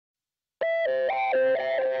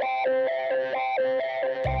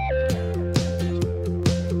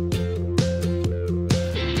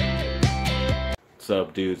What's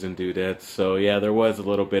up, dudes and dudettes? So yeah, there was a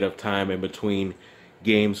little bit of time in between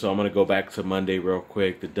games, so I'm going to go back to Monday real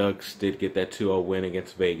quick. The Ducks did get that 2-0 win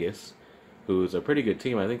against Vegas, who's a pretty good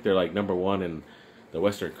team. I think they're like number one in the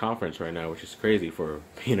Western Conference right now, which is crazy for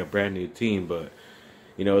being a brand new team, but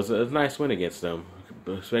you know, it's a nice win against them,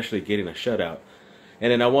 especially getting a shutout.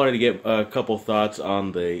 And then I wanted to get a couple thoughts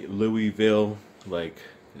on the Louisville, like,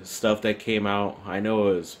 stuff that came out. I know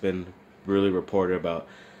it's been really reported about,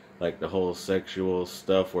 like, the whole sexual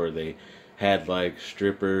stuff where they had, like,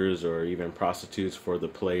 strippers or even prostitutes for the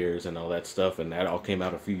players and all that stuff, and that all came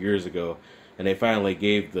out a few years ago. And they finally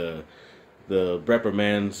gave the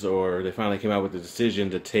reprimands, or they finally came out with the decision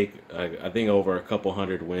to take, I think, over a couple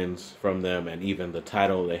hundred wins from them, and even the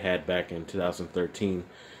title they had back in 2013.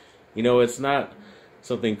 You know, it's not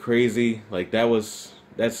something crazy. Like,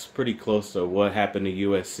 that's pretty close to what happened to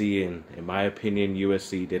USC, and in my opinion,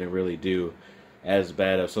 USC didn't really do as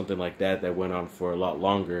bad of something like that went on for a lot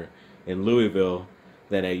longer in Louisville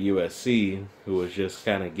than at USC, who was just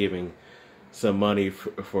kind of giving some money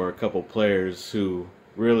for a couple players who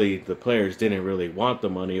really, the players didn't really want the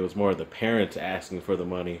money. It was more the parents asking for the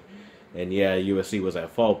money. And yeah, USC was at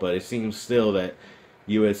fault, but it seems still that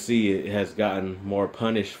USC has gotten more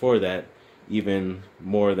punished for that, even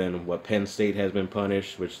more than what Penn State has been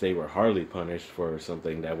punished, which they were hardly punished for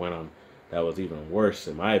something that went on that was even worse,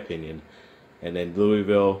 in my opinion. And then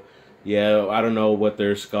Louisville, yeah, I don't know what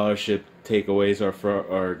their scholarship takeaways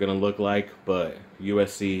are going to look like, but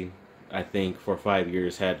USC, I think, for 5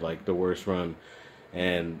 years had like the worst run,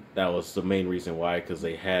 and that was the main reason why, because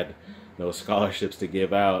they had no scholarships to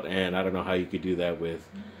give out, and I don't know how you could do that with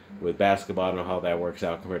basketball. I don't know how that works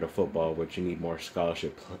out compared to football, which you need more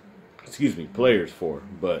scholarship players for.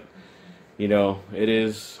 But you know, it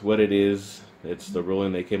is what it is. It's the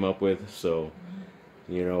ruling they came up with, so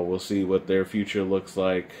you know, we'll see what their future looks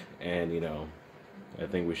like. And you know, I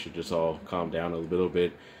think we should just all calm down a little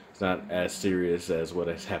bit. It's not as serious as what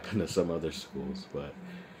has happened to some other schools, but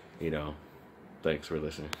you know, thanks for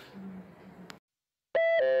listening.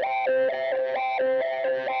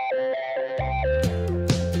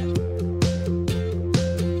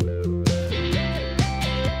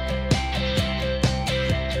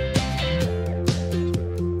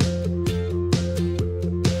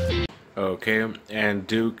 Okay, and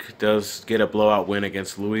Duke does get a blowout win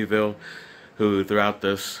against Louisville, who throughout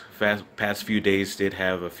this past few days did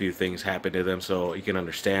have a few things happen to them, so you can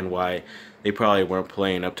understand why they probably weren't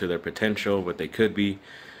playing up to their potential, what they could be.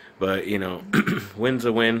 But, you know, win's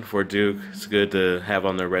a win for Duke. It's good to have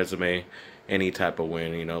on their resume any type of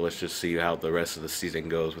win. You know, let's just see how the rest of the season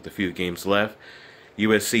goes with a few games left.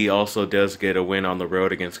 USC also does get a win on the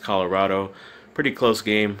road against Colorado. Pretty close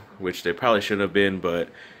game, which they probably shouldn't have been, but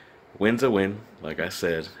win's a win, like I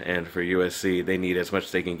said. And for USC, they need as much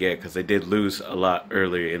as they can get, because they did lose a lot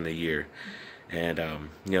earlier in the year. And,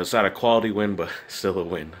 you know, it's not a quality win, but still a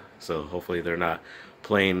win. So hopefully they're not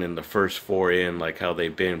playing in the first four in like how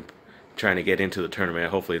they've been trying to get into the tournament.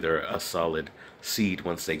 Hopefully they're a solid seed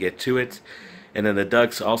once they get to it. And then the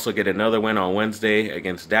Ducks also get another win on Wednesday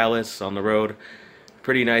against Dallas on the road.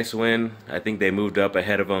 Pretty nice win. I think they moved up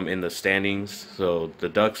ahead of them in the standings. So the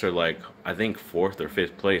Ducks are like, I think 4th or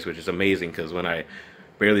 5th place, which is amazing, because when I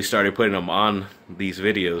barely started putting them on these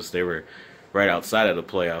videos, they were right outside of the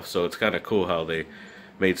playoffs. So it's kind of cool how they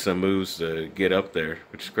made some moves to get up there,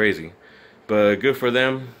 which is crazy. But good for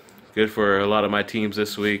them. Good for a lot of my teams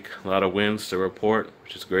this week. A lot of wins to report,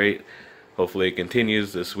 which is great. Hopefully it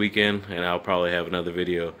continues this weekend, and I'll probably have another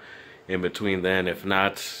video in between then. If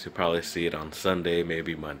not, you'll probably see it on Sunday,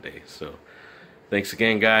 maybe Monday. So thanks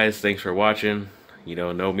again, guys. Thanks for watching. You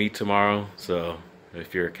know, no meat tomorrow, so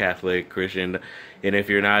if you're a Catholic, Christian, and if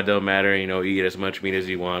you're not, it don't matter. You know, eat as much meat as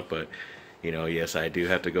you want. But you know, yes, I do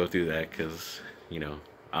have to go through that, because you know,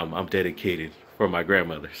 I'm dedicated for my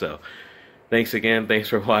grandmother. So thanks again. Thanks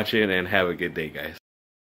for watching, and have a good day, guys.